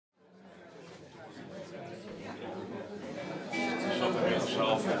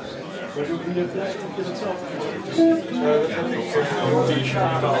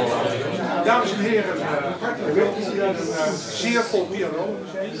Dames en heren, hartelijk welkom. Een zeer vol Pianola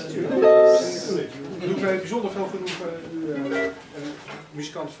museum. Het doet mij bijzonder veel genoegen u een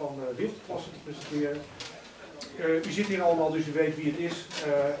muzikant van wereldklasse te presenteren. U zit hier allemaal, dus u weet wie het is.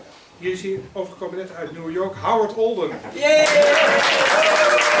 Hier is hier overgekomen net uit New York, Alden. Yeah!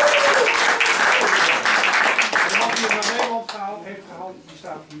 De man die hem naar Nederland heeft gehaald, die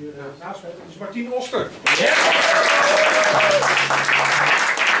staat hier naast mij. Dat is Martien Oster.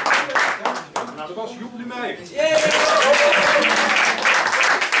 Nou, dat was Joep de Meij.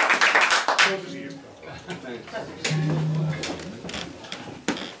 Veel plezier.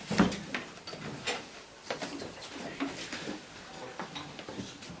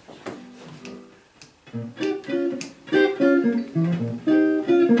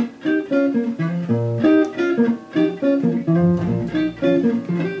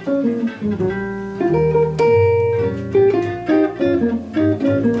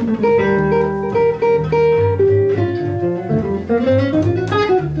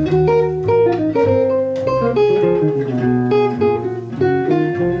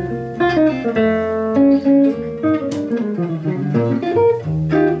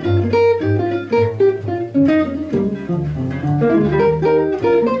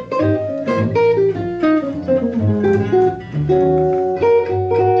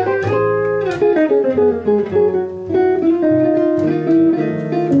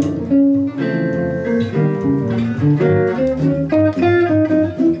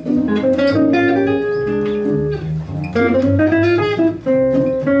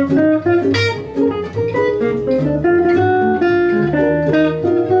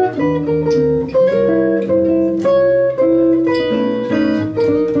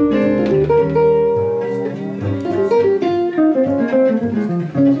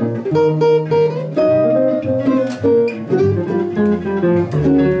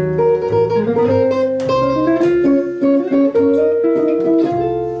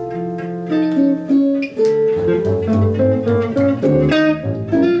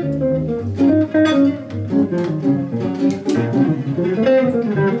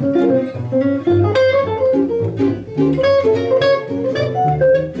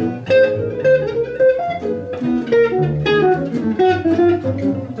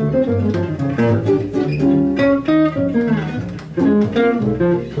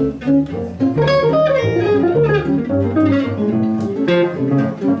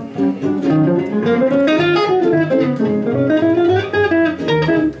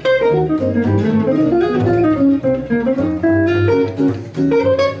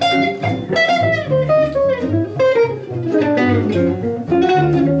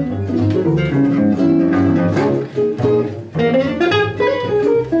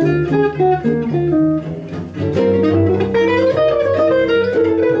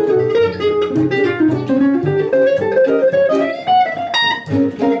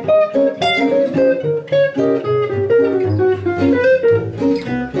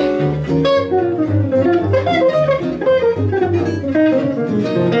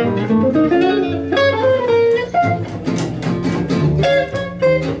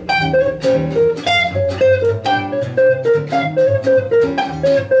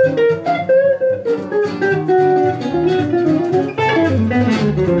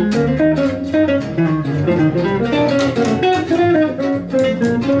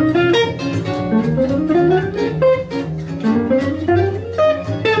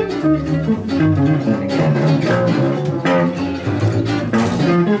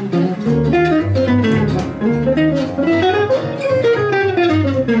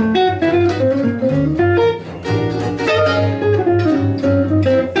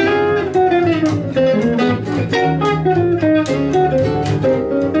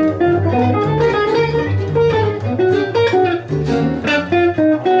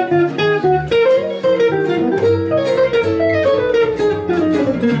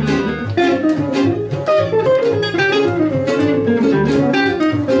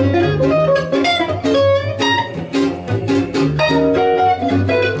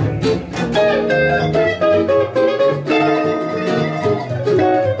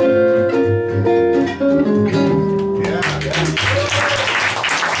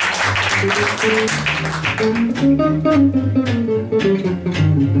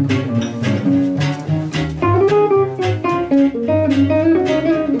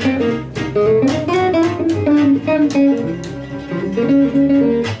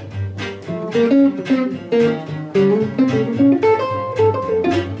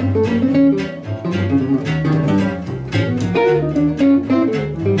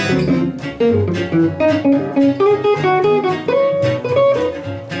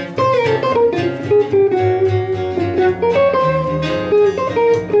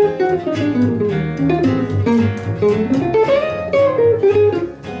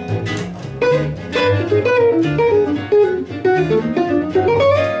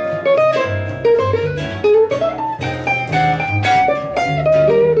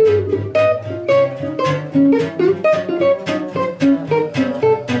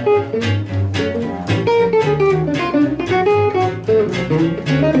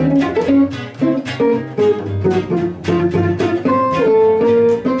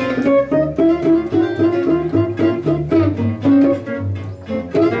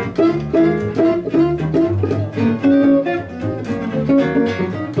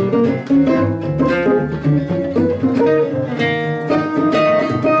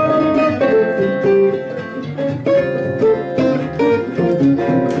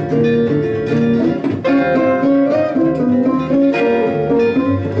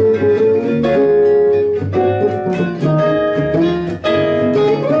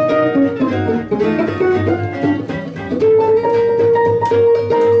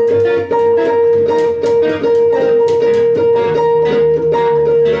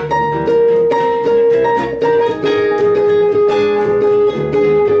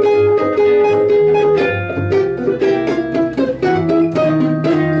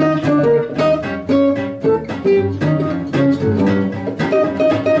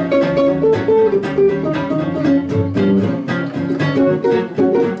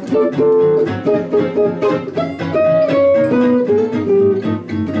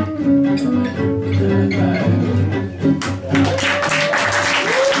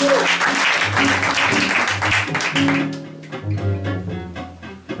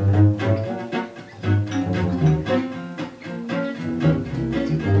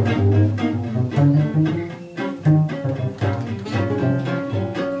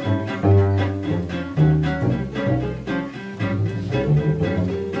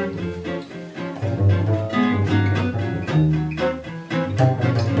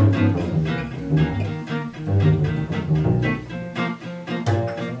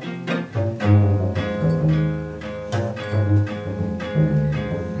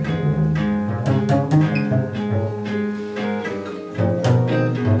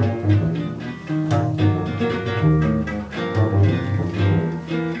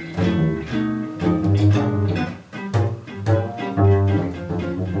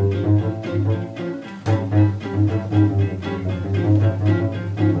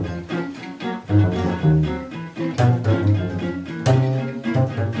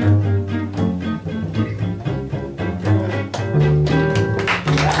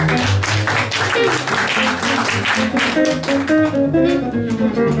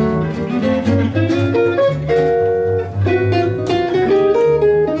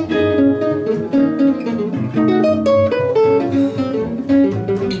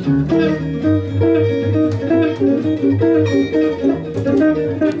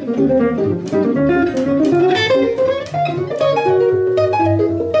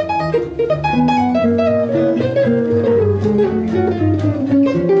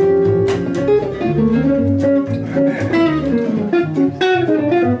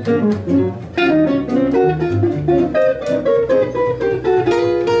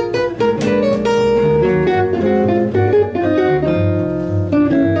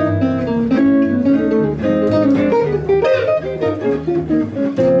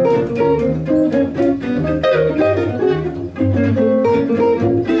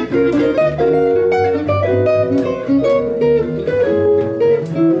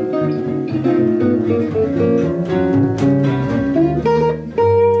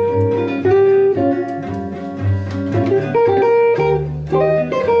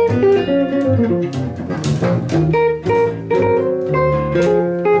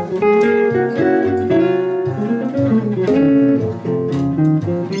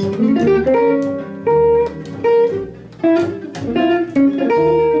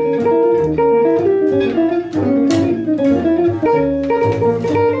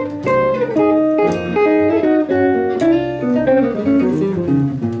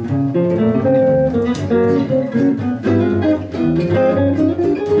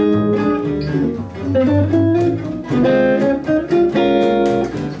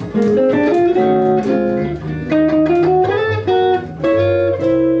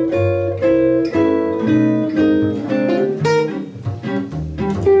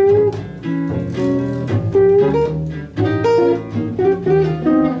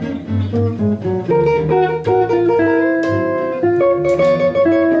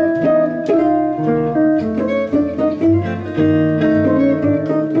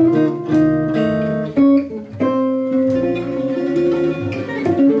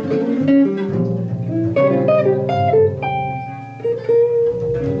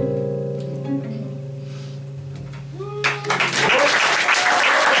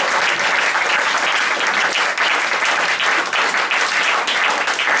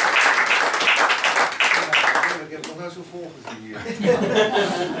 zo volgen die. Een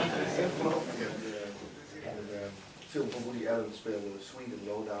film van Woody Allen speelde Sweet and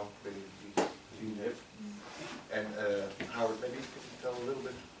Lowdown, ik weet niet of je het gezien heeft. En Howard, maybe you can tell a little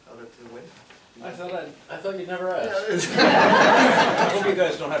bit how that went? I thought you'd never asked. I hope you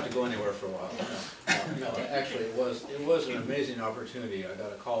guys don't have to go anywhere for a while. No, actually, it was an amazing opportunity. I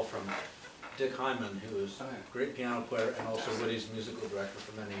got a call from Dick Hyman, who is a great piano player and also Woody's musical director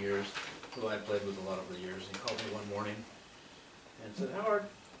for many years, who I played with a lot over the years. He called me one morning and said, "Howard,"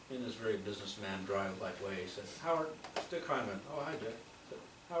 in this very businessman, dry-like way, he said, "Howard, it's Dick Hyman." "Oh, hi, Dick." I said,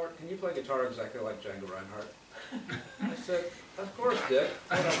 "Howard, can you play guitar exactly like Django Reinhardt?" I said, "Of course, Dick.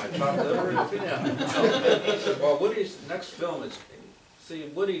 What am I, chopped liver?" He said, "Well, Woody's next film is..." See,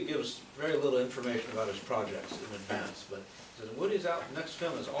 Woody gives very little information about his projects in advance, but he said, "Woody's next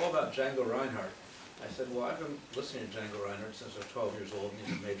film is all about Django Reinhardt." I said, "Well, I've been listening to Django Reinhardt since I was 12 years old, and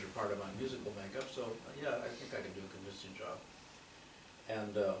he's a major part of my musical makeup, so yeah, I think I can do a convincing job."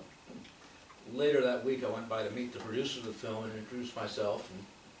 And later that week, I went by to meet the producer of the film and introduce myself, and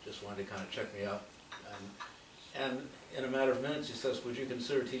just wanted to kind of check me out. And in a matter of minutes, he says, "Would you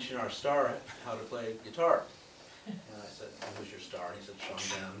consider teaching our star how to play guitar?" And I said, "Who's your star?" And he said, "Sean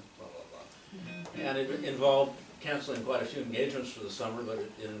Dan, blah, blah, blah." And it involved canceling quite a few engagements for the summer, but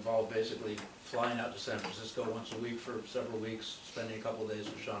it involved basically flying out to San Francisco once a week for several weeks, spending a couple of days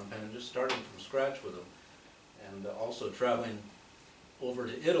with Sean Penn, and just starting from scratch with him. And also traveling over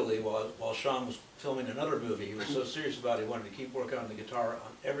to Italy while Sean was filming another movie. He was so serious about it, he wanted to keep working on the guitar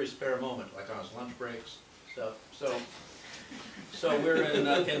on every spare moment, like on his lunch breaks, stuff. So we're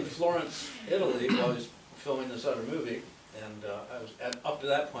in Florence, Italy, while he's filming this other movie, and up to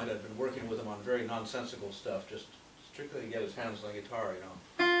that point I'd been working with him on very nonsensical stuff, just strictly to get his hands on the guitar, you know.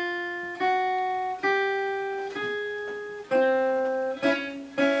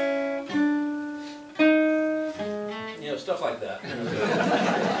 Stuff like that,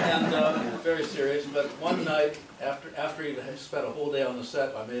 and very serious. But one night, after he had spent a whole day on the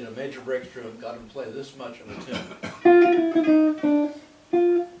set, I made a major breakthrough and got him to play this much of a tune.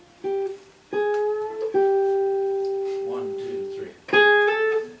 One, two, three.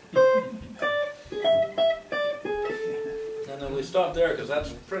 And then we stopped there because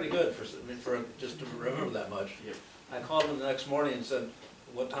that's pretty good for just to remember that much. I called him the next morning and said,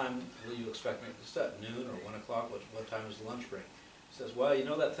 "What time will you expect me to set? Noon or 1 o'clock? What time is the lunch break?" He says, "Well, you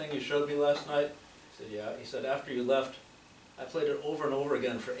know that thing you showed me last night?" I said, "Yeah." He said, "After you left, I played it over and over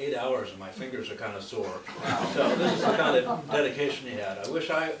again for 8 hours, and my fingers are kind of sore." So this is the kind of dedication he had. I wish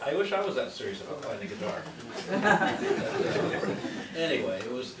I was that serious about playing the guitar. Anyway,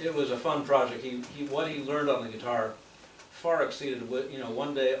 it was a fun project. What he learned on the guitar far exceeded what,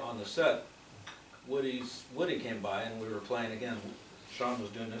 one day on the set, Woody came by and we were playing again. Sean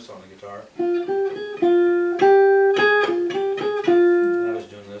was doing this on the guitar. And I was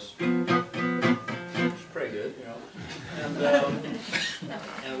doing this. It's pretty good,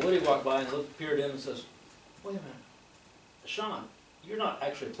 And Woody walked by and peered in and says, "Wait a minute, Sean, you're not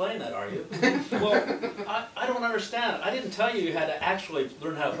actually playing that, are you?" "Well, I don't understand. I didn't tell you had to actually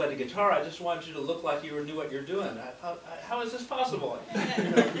learn how to play the guitar. I just wanted you to look like you knew what you're doing. How is this possible?"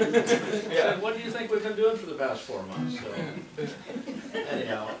 Said, "What do you think we've been doing for the past 4 months?" So,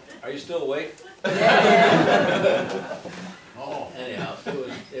 anyhow, are you still awake? Anyhow,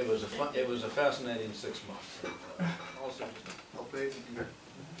 it was a fascinating 6 months. And, also, I'll play it.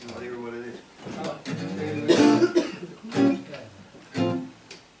 You'll hear what it is.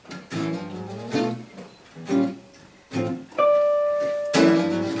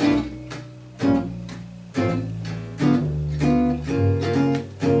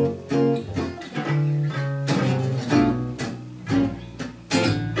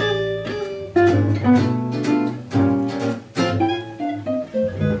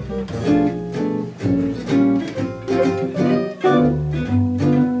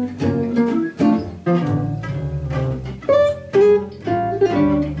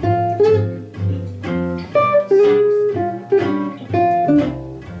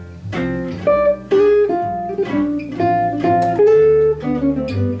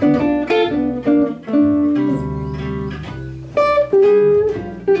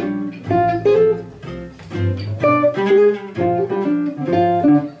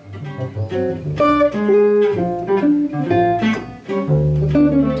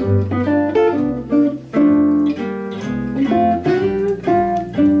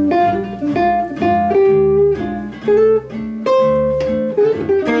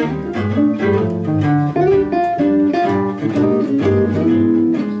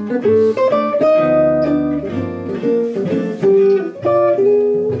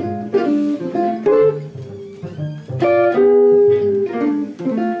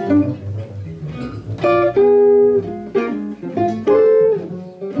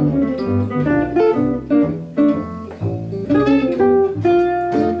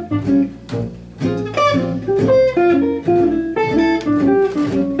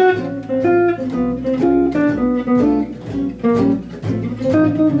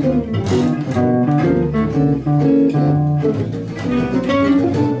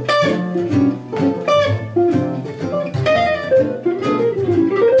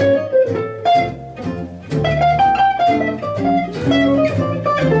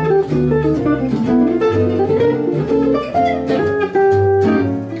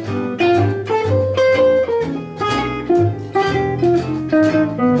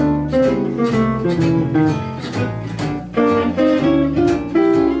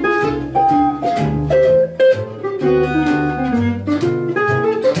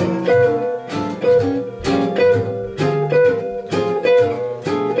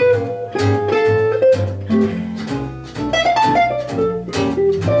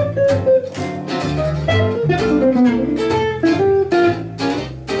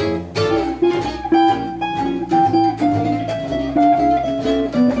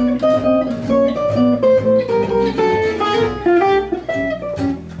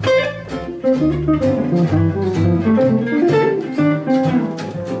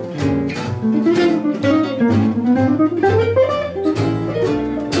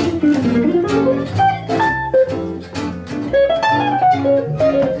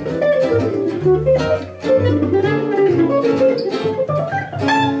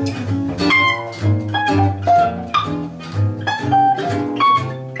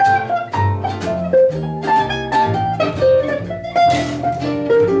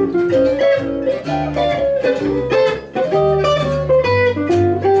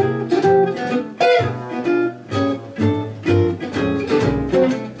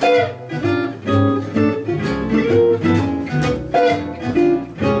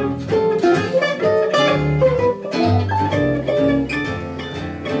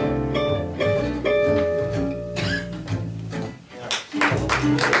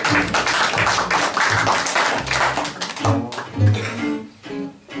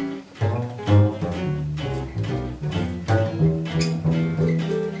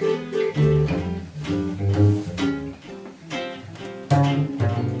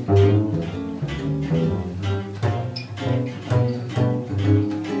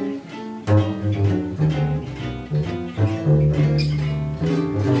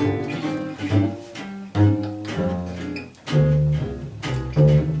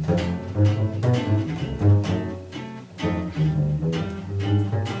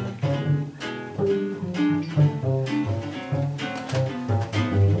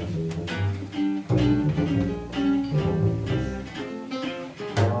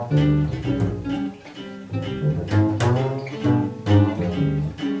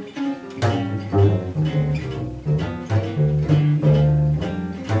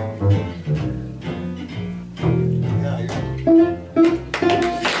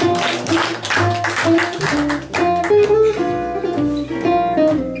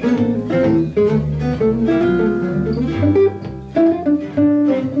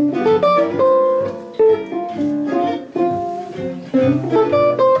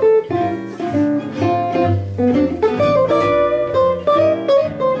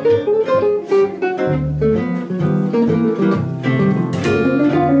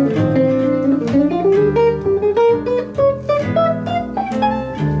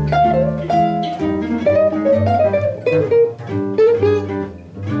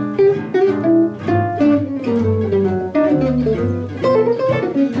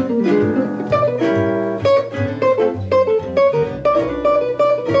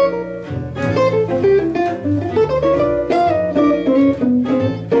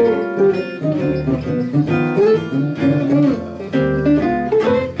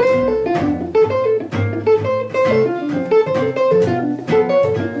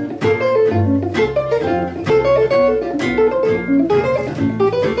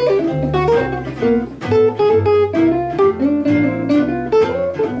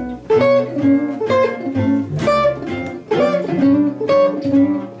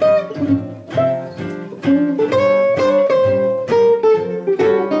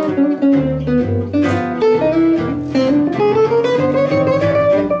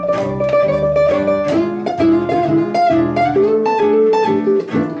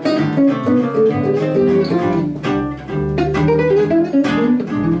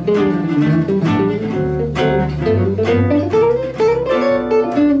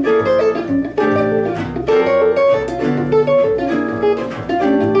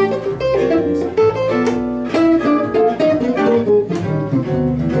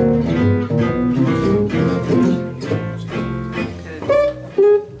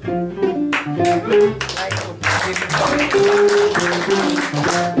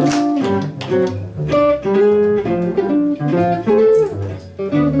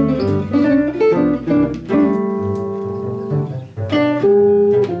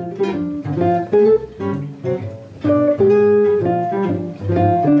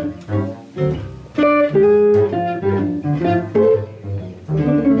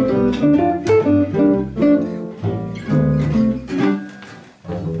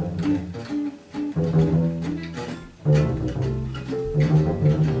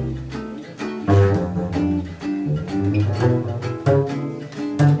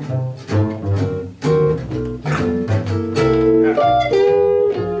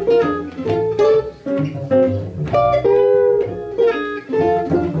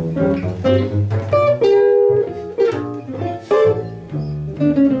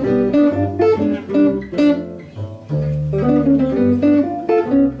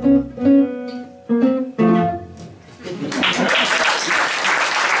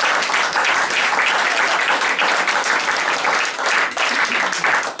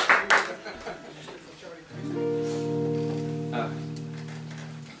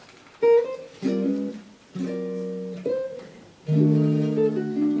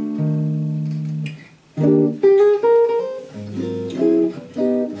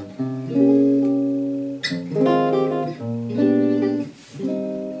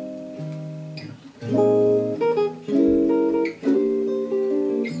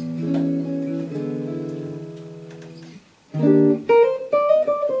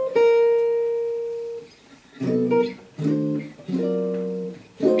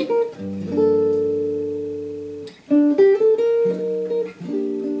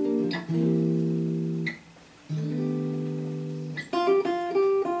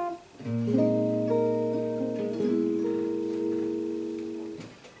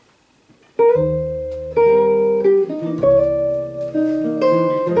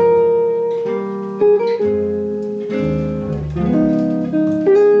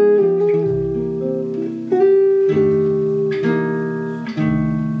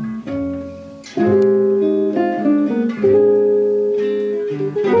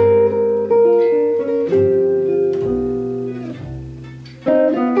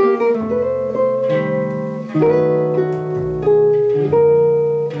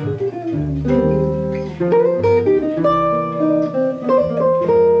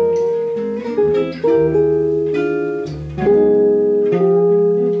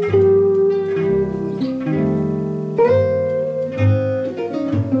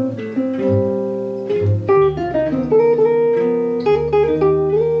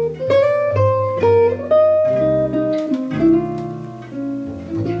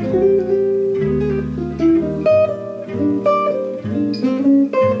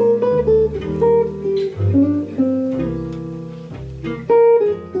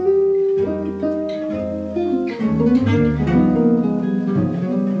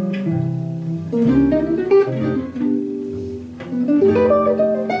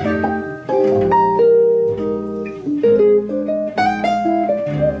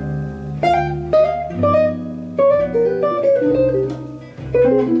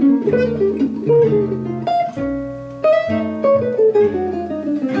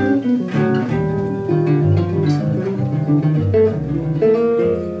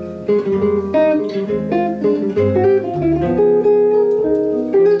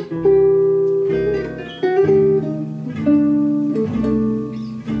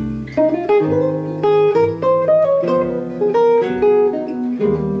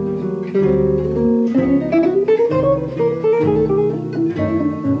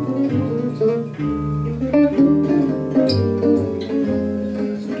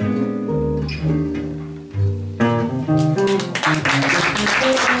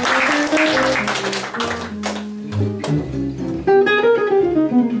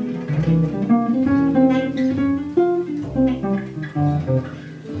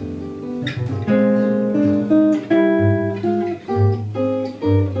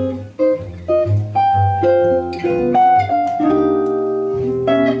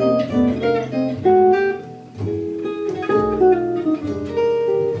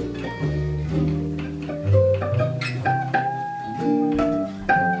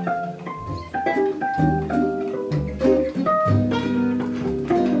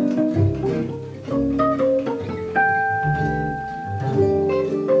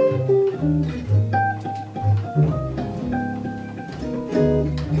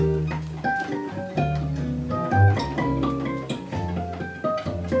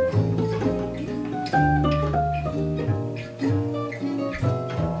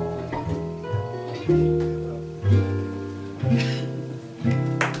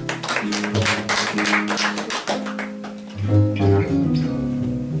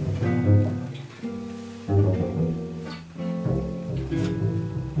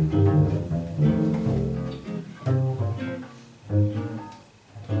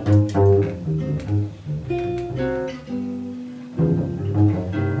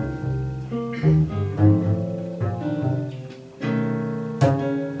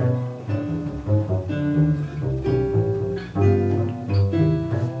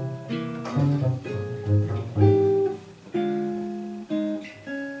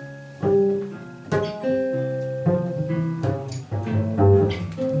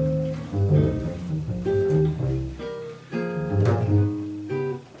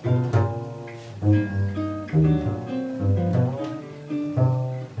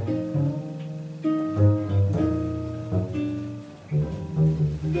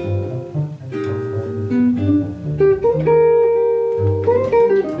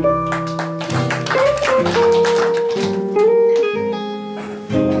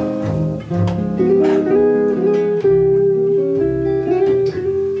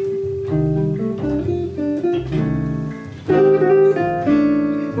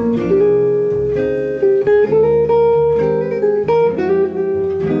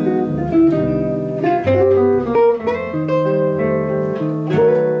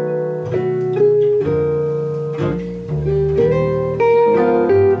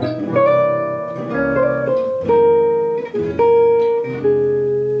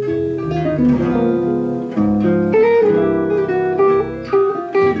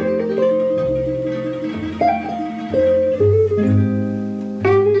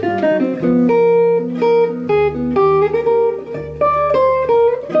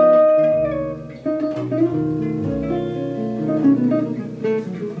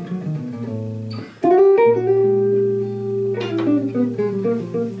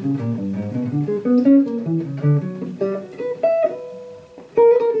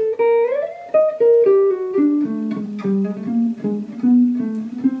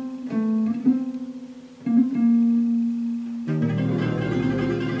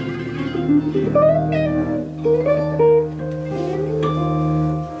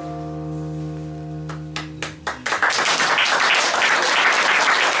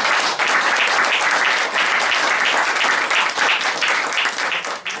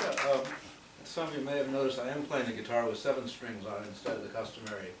 Some of you may have noticed I am playing the guitar with 7 strings on it instead of the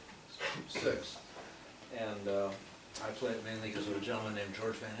customary 6. And I play it mainly because of a gentleman named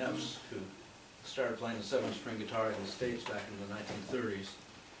George Van Hefs who started playing the 7-string guitar in the States back in the 1930s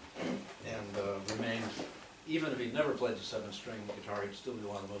and remained, even if he'd never played the 7-string guitar, he'd still be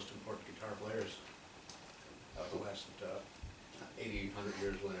one of the most important guitar players of the last 80, 100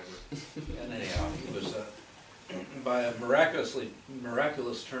 years, whatever. And anyhow, he was by a miraculous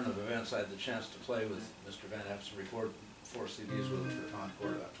turn of events, I had the chance to play with Mr. Van Hefs and record 4 CDs with him for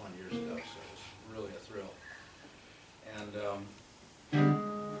Concord about 20 years ago, so it was really a thrill. And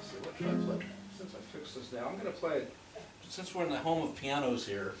let's see, what should I play? Since I fixed this now, I'm going to play, since we're in the home of pianos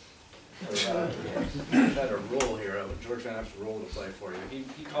here, I had a roll here, George Van Hef's roll to play for you.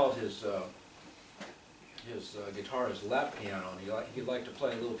 He called his guitar his lap piano, and he'd like to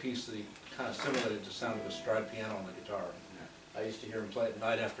play a little piece that he kind of simulated the sound of a stride piano on the guitar. I used to hear him play it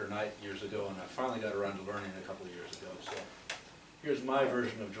night after night years ago, and I finally got around to learning it a couple of years ago. So here's my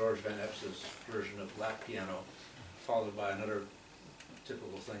version of George Van Hef's version of lap piano, followed by another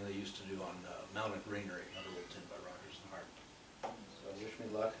typical thing they used to do on Mounted Greenery, another little tune by Rodgers and Hart. So wish me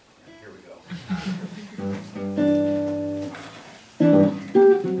luck, and here we go.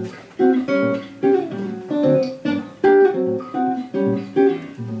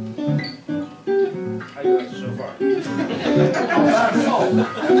 How do you like it so far?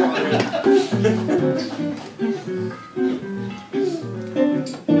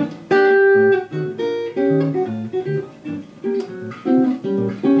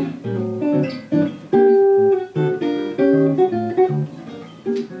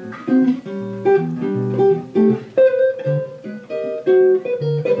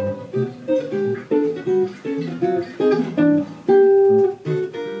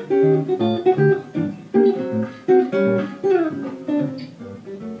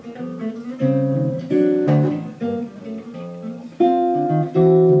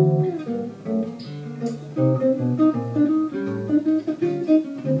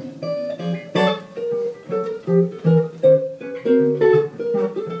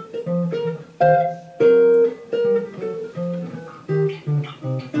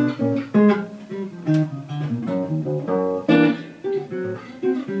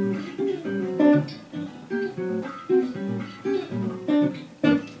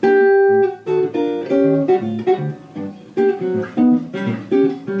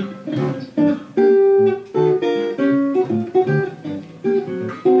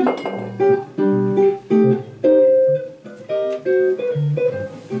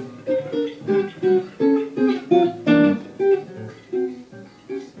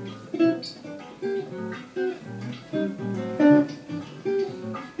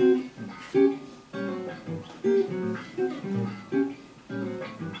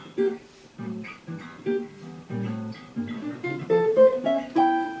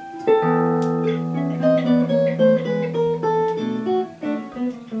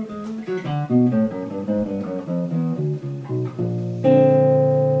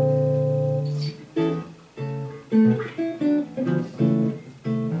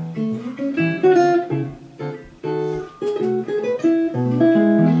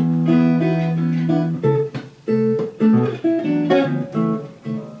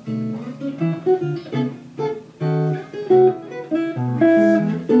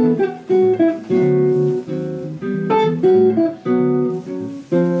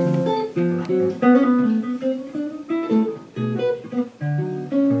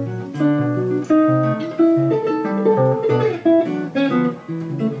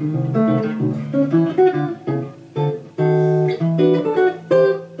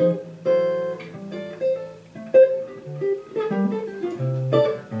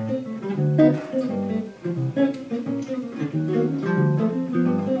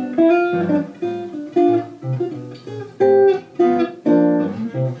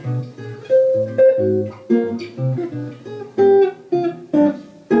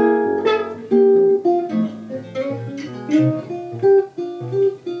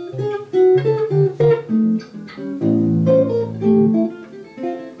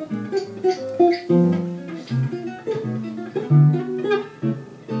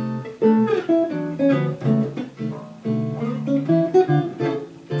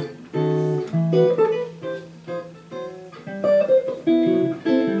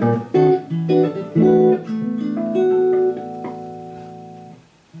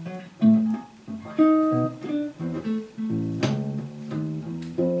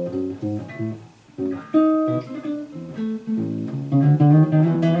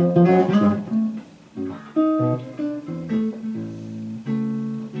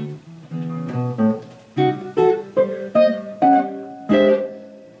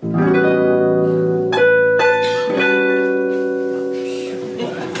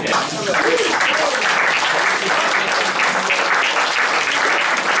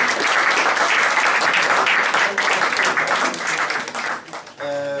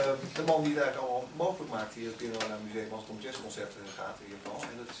 hier het Pianola Museum als het om jazzconcerten gaat in ieder geval.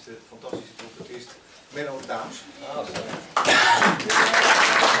 En dat is de fantastische trompetist Menno Daams.